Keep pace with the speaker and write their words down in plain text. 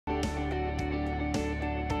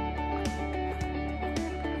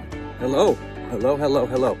Hello, hello, hello,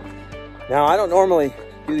 hello. Now, I don't normally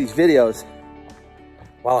do these videos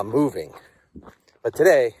while I'm moving, but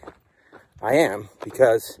today I am,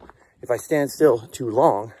 because if I stand still too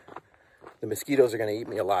long, the mosquitoes are gonna eat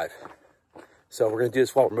me alive. So we're gonna do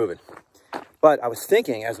this while we're moving. But I was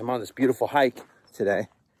thinking, as I'm on this beautiful hike today,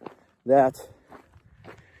 that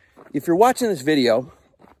if you're watching this video,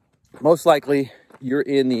 most likely you're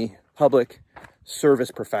in the public service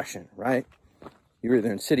profession, right? You're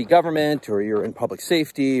either in city government, or you're in public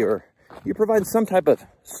safety, or you provide some type of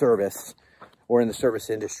service, or in the service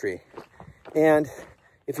industry. And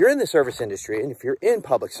if you're in the service industry, and if you're in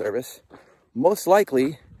public service, most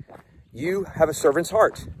likely you have a servant's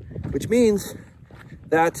heart, which means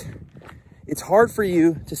that it's hard for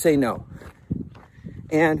you to say no.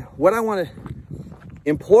 And what I want to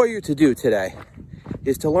implore you to do today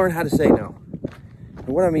is to learn how to say no. And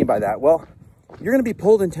what do I mean by that? Well, you're going to be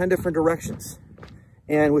pulled in 10 different directions.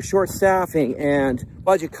 And with short staffing and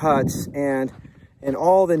budget cuts and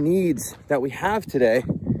all the needs that we have today,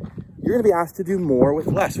 you're going to be asked to do more with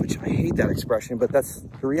less, which I hate that expression, but that's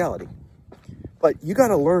the reality. But you got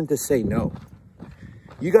to learn to say no.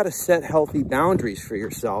 You got to set healthy boundaries for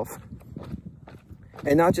yourself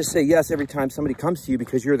and not just say yes every time somebody comes to you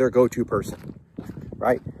because you're their go-to person,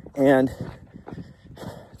 right? And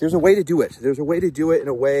there's a way to do it. There's a way to do it in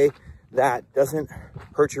a way that doesn't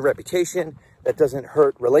hurt your reputation, that doesn't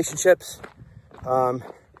hurt relationships. You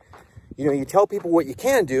know, you tell people what you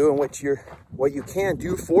can do and what you can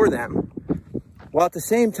do for them, while at the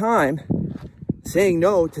same time saying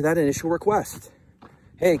no to that initial request.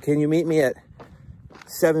 Hey, can you meet me at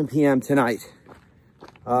 7 p.m. tonight?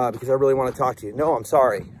 Because I really want to talk to you. No, I'm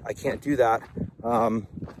sorry, I can't do that.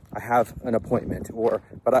 I have an appointment.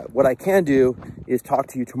 But what I can do is talk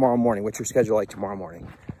to you tomorrow morning. What's your schedule like tomorrow morning?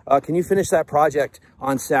 Can you finish that project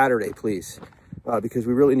on Saturday, please? Because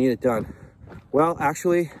we really need it done. Well,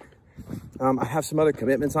 actually, I have some other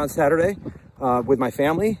commitments on Saturday with my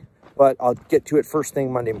family, but I'll get to it first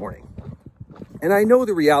thing Monday morning. And I know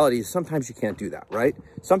the reality is sometimes you can't do that, right?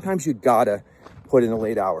 Sometimes you gotta put in the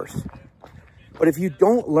late hours. But if you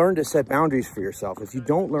don't learn to set boundaries for yourself, if you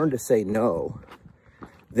don't learn to say no,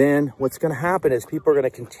 then what's gonna happen is people are gonna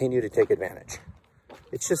continue to take advantage.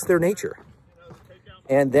 It's just their nature.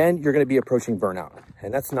 And then you're gonna be approaching burnout.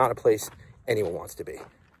 And that's not a place anyone wants to be.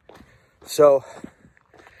 So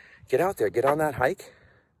get out there, get on that hike,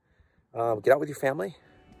 get out with your family,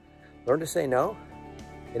 learn to say no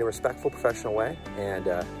in a respectful, professional way, and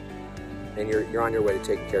you're on your way to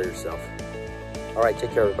taking care of yourself. All right,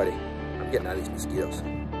 take care, everybody. I'm getting out of these mosquitoes.